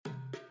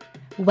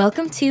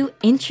Welcome to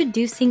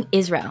Introducing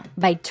Israel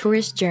by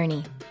Tourist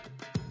Journey.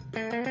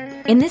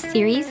 In this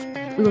series,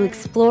 we will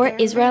explore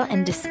Israel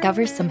and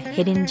discover some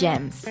hidden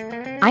gems.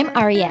 I'm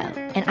Arielle,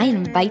 and I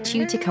invite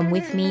you to come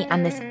with me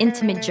on this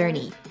intimate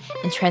journey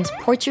and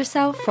transport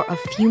yourself for a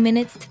few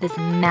minutes to this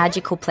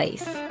magical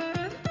place.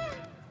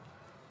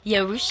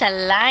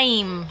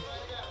 Yerushalayim!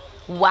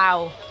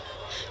 Wow!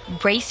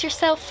 Brace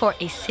yourself for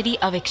a city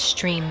of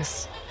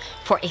extremes,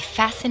 for a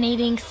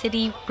fascinating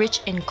city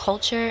rich in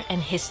culture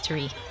and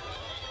history.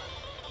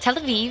 Tel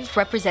Aviv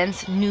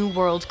represents New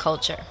World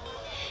culture,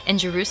 and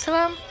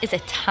Jerusalem is a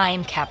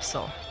time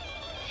capsule.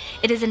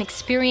 It is an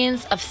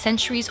experience of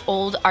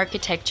centuries-old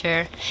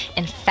architecture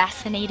and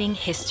fascinating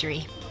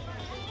history.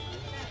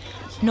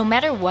 No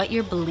matter what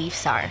your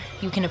beliefs are,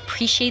 you can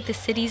appreciate the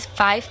city's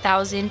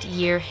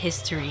 5,000-year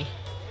history.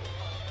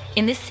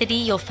 In this city,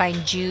 you'll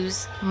find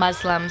Jews,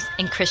 Muslims,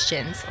 and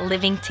Christians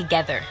living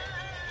together.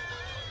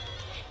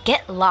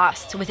 Get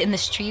lost within the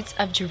streets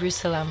of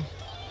Jerusalem.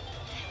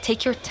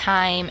 Take your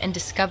time and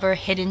discover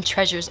hidden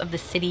treasures of the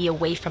city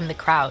away from the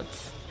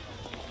crowds.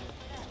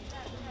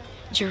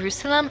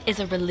 Jerusalem is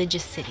a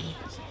religious city.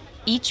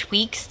 Each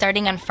week,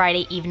 starting on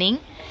Friday evening,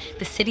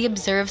 the city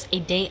observes a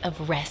day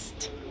of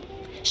rest,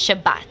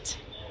 Shabbat.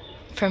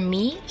 For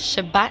me,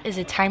 Shabbat is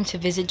a time to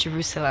visit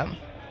Jerusalem,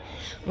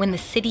 when the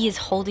city is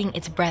holding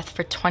its breath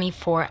for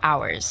 24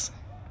 hours.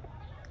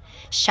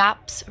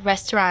 Shops,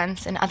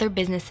 restaurants, and other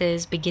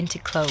businesses begin to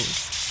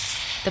close.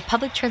 The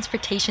public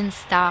transportation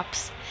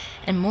stops,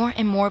 and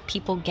more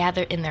people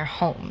gather in their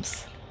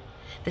homes.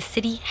 The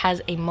city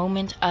has a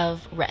moment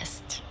of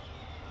rest.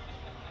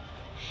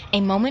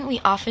 A moment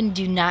we often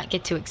do not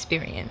get to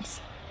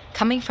experience,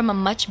 coming from a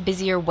much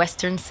busier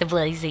Western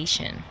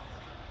civilization.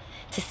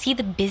 To see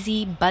the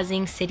busy,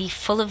 buzzing city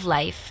full of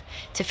life,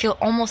 to feel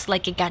almost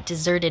like it got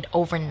deserted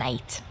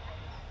overnight,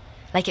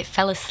 like it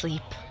fell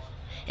asleep,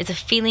 is a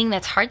feeling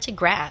that's hard to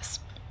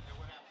grasp.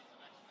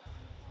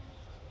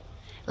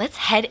 Let's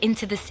head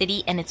into the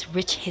city and its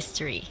rich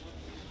history.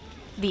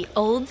 The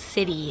old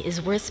city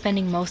is worth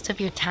spending most of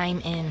your time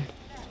in.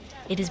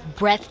 It is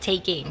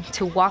breathtaking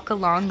to walk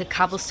along the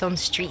cobblestone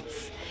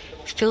streets,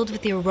 filled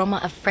with the aroma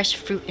of fresh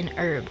fruit and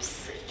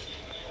herbs.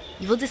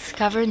 You will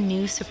discover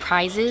new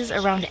surprises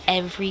around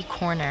every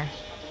corner.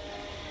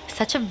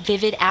 Such a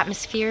vivid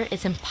atmosphere,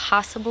 it's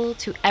impossible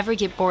to ever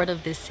get bored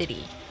of this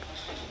city.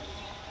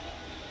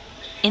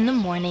 In the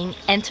morning,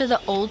 enter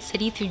the old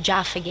city through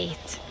Jaffa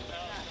Gate.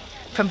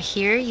 From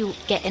here, you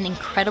get an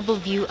incredible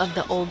view of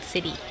the old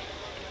city.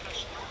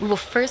 We will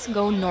first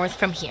go north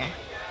from here,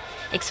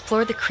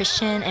 explore the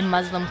Christian and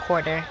Muslim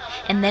quarter,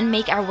 and then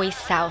make our way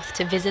south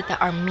to visit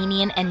the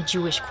Armenian and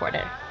Jewish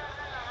Quarter.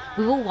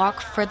 We will walk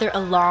further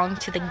along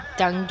to the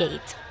Dung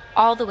Gate,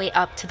 all the way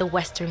up to the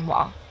Western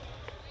Wall.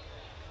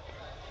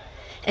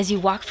 As you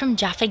walk from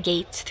Jaffa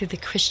Gate through the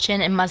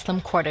Christian and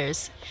Muslim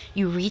quarters,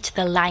 you reach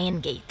the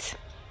Lion Gate.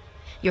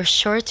 You're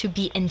sure to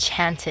be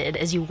enchanted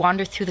as you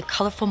wander through the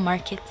colorful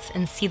markets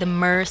and see the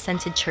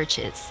myrrh-scented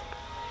churches.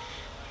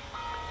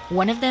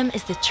 One of them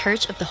is the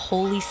Church of the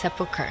Holy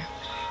Sepulchre,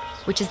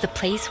 which is the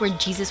place where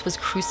Jesus was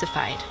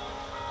crucified.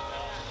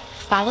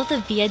 Follow the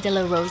Via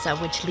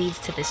Dolorosa, which leads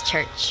to this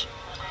church,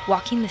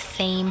 walking the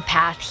same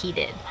path he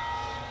did.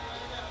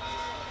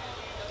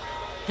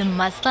 The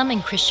Muslim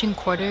and Christian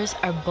quarters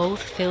are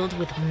both filled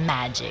with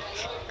magic.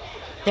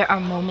 There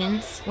are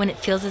moments when it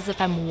feels as if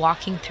I'm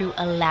walking through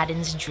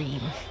Aladdin's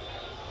dream.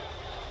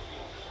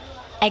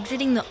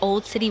 Exiting the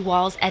old city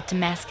walls at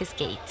Damascus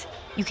Gate,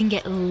 you can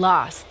get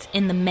lost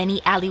in the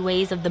many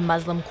alleyways of the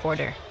Muslim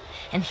quarter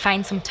and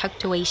find some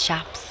tucked away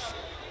shops.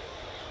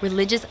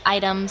 Religious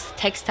items,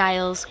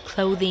 textiles,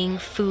 clothing,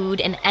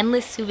 food, and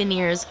endless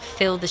souvenirs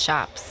fill the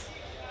shops.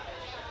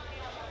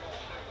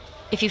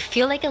 If you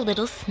feel like a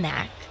little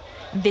snack,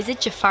 visit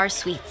Jaffar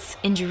Sweets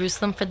in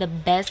Jerusalem for the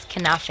best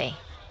Knafeh.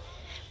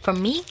 For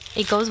me,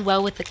 it goes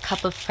well with a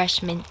cup of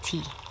fresh mint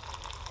tea.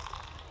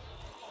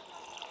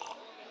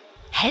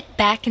 Head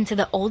back into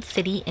the old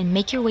city and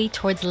make your way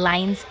towards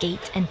Lion's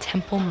Gate and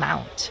Temple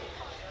Mount.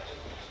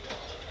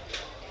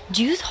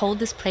 Jews hold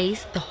this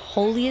place the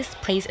holiest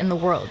place in the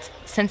world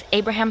since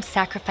Abraham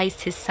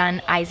sacrificed his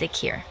son Isaac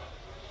here.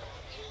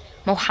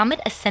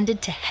 Muhammad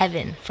ascended to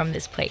heaven from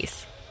this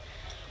place,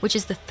 which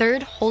is the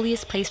third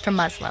holiest place for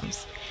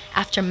Muslims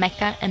after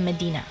Mecca and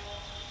Medina.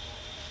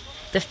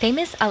 The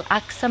famous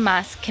Aqsa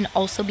Mosque can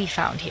also be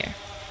found here.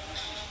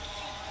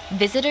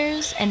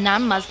 Visitors and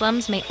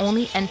non-Muslims may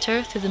only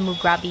enter through the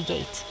Mugrabi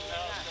Gate,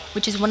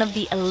 which is one of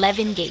the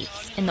 11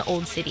 gates in the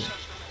Old City.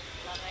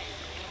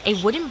 A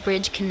wooden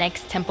bridge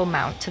connects Temple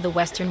Mount to the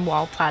Western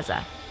Wall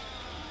Plaza.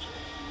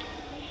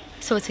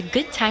 So it's a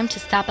good time to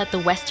stop at the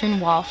Western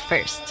Wall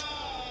first.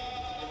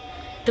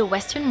 The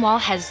Western Wall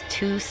has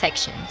two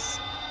sections,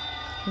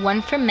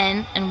 one for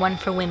men and one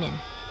for women.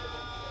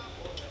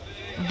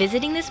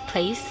 Visiting this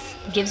place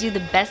gives you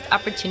the best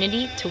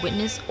opportunity to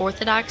witness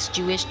Orthodox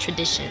Jewish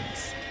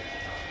traditions.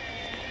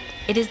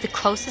 It is the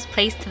closest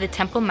place to the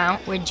Temple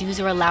Mount where Jews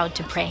are allowed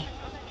to pray.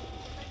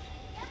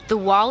 The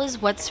wall is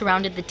what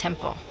surrounded the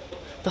temple,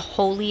 the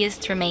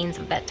holiest remains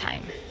of that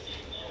time.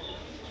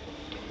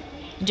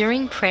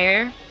 During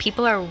prayer,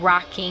 people are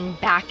rocking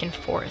back and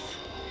forth,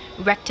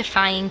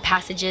 rectifying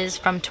passages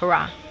from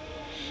Torah,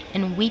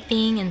 and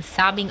weeping and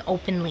sobbing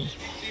openly.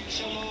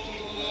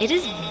 It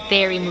is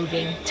very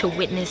moving to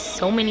witness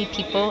so many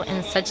people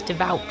in such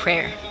devout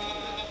prayer.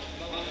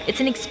 It's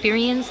an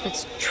experience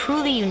that's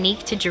truly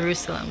unique to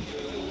Jerusalem.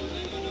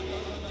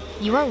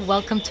 You are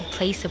welcome to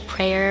place a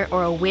prayer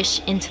or a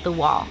wish into the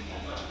wall.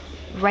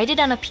 Write it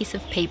on a piece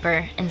of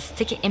paper and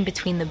stick it in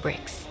between the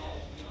bricks.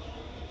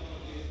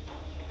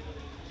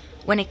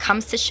 When it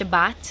comes to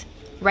Shabbat,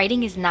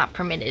 writing is not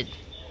permitted,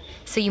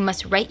 so you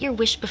must write your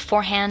wish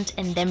beforehand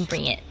and then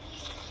bring it.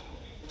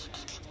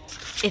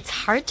 It's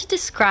hard to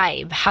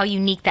describe how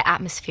unique the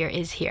atmosphere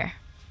is here.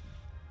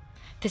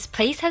 This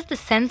place has the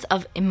sense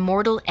of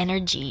immortal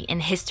energy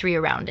and history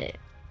around it.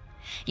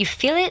 You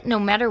feel it no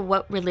matter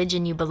what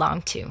religion you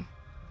belong to.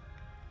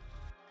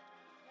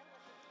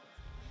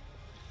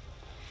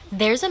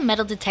 There's a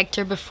metal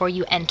detector before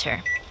you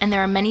enter, and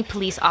there are many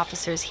police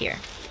officers here.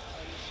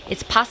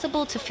 It's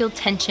possible to feel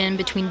tension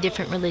between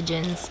different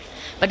religions,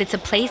 but it's a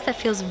place that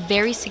feels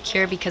very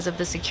secure because of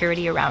the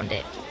security around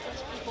it.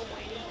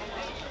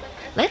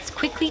 Let's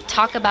quickly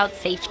talk about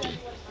safety.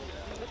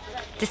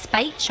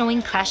 Despite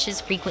showing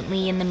clashes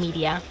frequently in the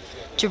media,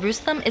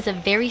 Jerusalem is a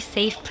very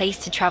safe place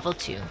to travel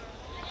to.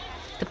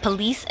 The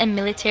police and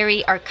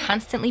military are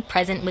constantly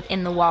present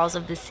within the walls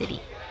of the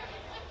city.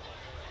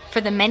 For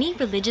the many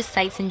religious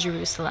sites in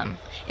Jerusalem,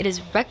 it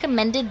is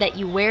recommended that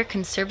you wear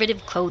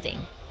conservative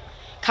clothing,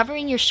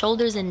 covering your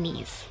shoulders and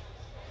knees.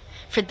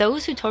 For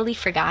those who totally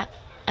forgot,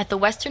 at the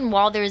western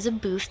wall there is a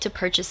booth to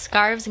purchase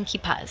scarves and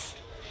kippas,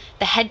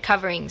 the head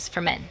coverings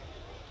for men.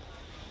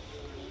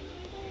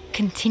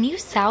 Continue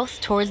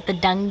south towards the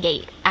Dung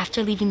Gate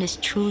after leaving this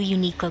truly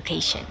unique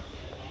location.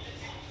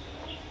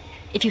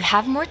 If you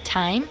have more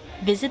time,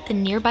 visit the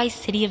nearby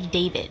city of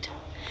David,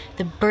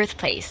 the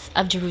birthplace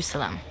of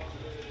Jerusalem.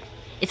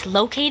 It's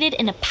located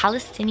in a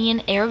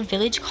Palestinian Arab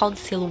village called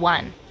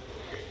Silwan,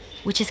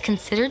 which is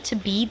considered to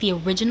be the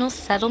original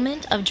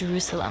settlement of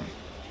Jerusalem.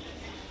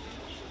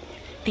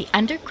 The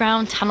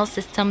underground tunnel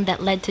system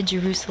that led to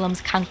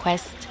Jerusalem's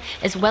conquest,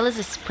 as well as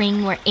a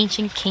spring where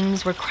ancient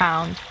kings were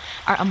crowned,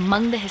 are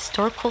among the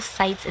historical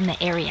sites in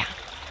the area.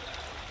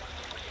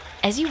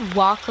 As you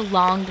walk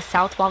along the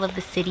south wall of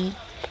the city,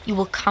 you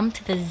will come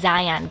to the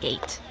Zion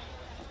Gate.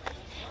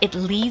 It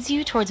leads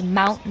you towards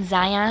Mount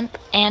Zion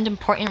and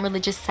important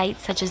religious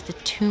sites such as the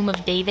Tomb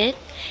of David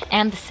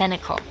and the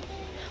Cenacle,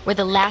 where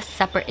the Last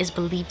Supper is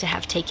believed to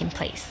have taken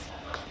place.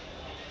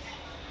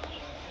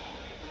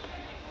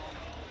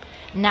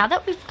 Now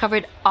that we've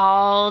covered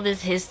all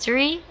this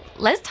history,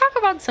 let's talk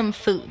about some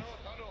food.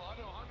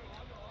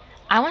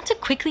 I want to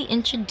quickly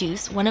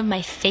introduce one of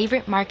my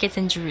favorite markets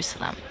in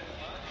Jerusalem,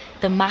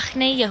 the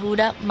Machne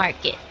Yehuda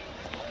Market.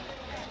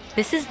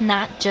 This is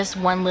not just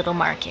one little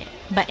market,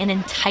 but an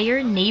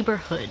entire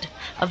neighborhood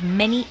of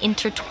many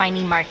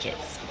intertwining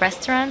markets,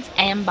 restaurants,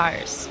 and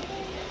bars.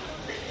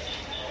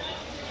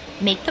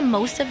 Make the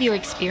most of your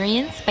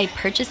experience by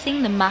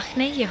purchasing the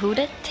Machne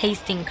Yehuda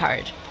tasting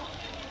card.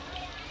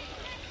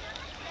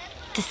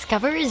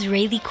 Discover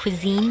Israeli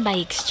cuisine by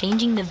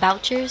exchanging the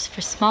vouchers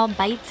for small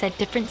bites at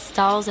different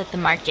stalls at the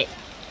market.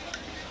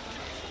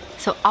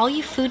 So all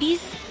you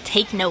foodies,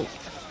 take note.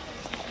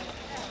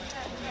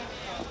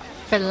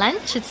 For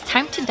lunch, it's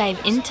time to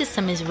dive into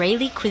some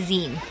Israeli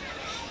cuisine.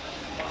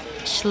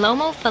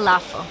 Shlomo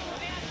falafel.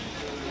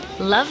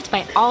 Loved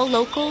by all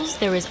locals,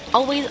 there is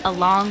always a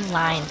long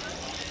line.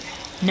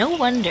 No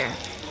wonder.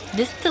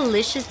 This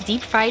delicious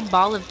deep-fried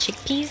ball of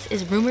chickpeas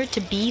is rumored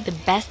to be the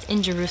best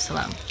in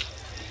Jerusalem.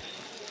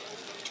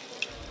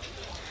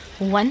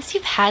 Once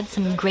you've had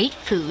some great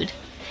food,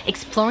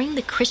 exploring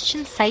the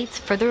Christian sites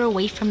further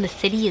away from the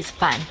city is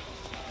fun.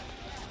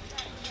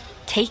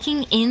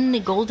 Taking in the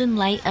golden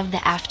light of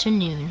the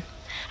afternoon,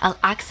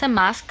 Aqsa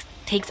Mosque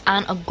takes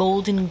on a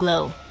golden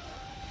glow.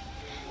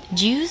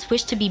 Jews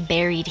wish to be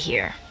buried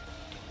here,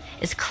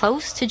 as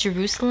close to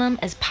Jerusalem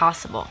as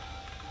possible.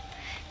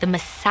 The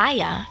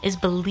Messiah is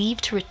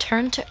believed to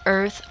return to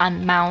earth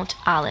on Mount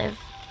Olive,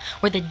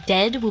 where the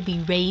dead will be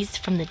raised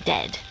from the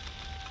dead.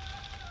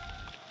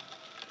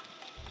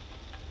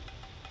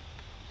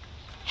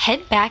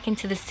 Head back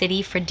into the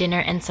city for dinner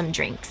and some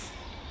drinks.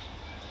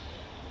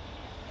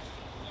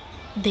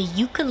 The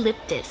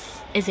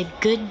Eucalyptus is a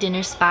good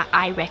dinner spot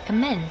I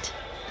recommend.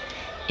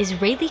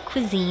 Israeli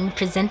cuisine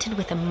presented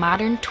with a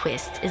modern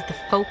twist is the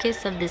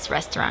focus of this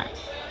restaurant.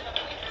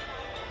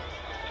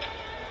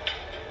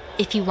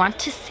 If you want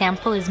to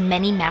sample as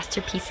many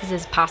masterpieces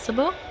as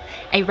possible,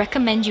 I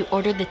recommend you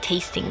order the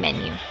tasting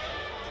menu.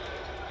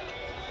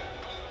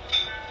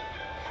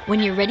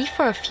 When you're ready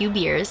for a few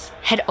beers,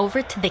 head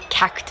over to the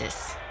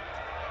Cactus.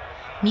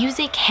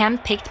 Music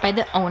handpicked by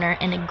the owner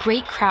and a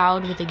great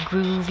crowd with a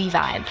groovy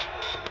vibe.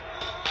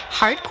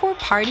 Hardcore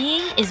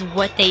partying is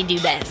what they do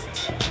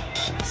best.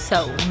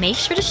 So make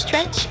sure to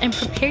stretch and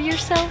prepare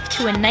yourself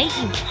to a night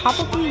you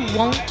probably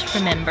won't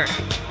remember.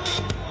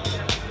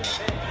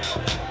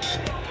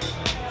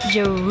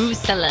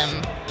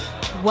 Jerusalem.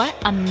 What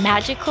a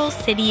magical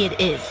city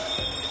it is.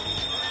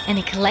 an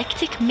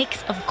eclectic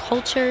mix of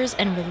cultures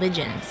and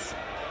religions.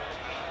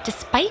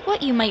 Despite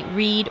what you might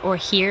read or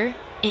hear,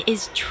 it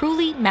is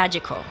truly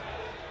magical.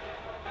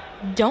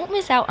 Don't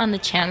miss out on the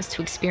chance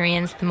to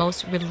experience the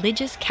most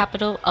religious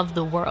capital of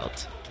the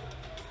world.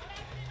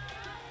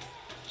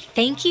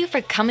 Thank you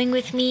for coming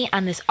with me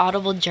on this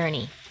audible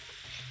journey.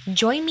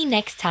 Join me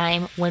next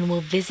time when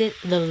we'll visit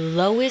the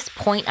lowest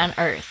point on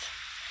earth,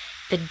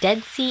 the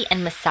Dead Sea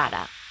and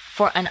Masada,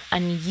 for an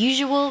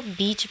unusual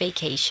beach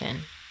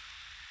vacation.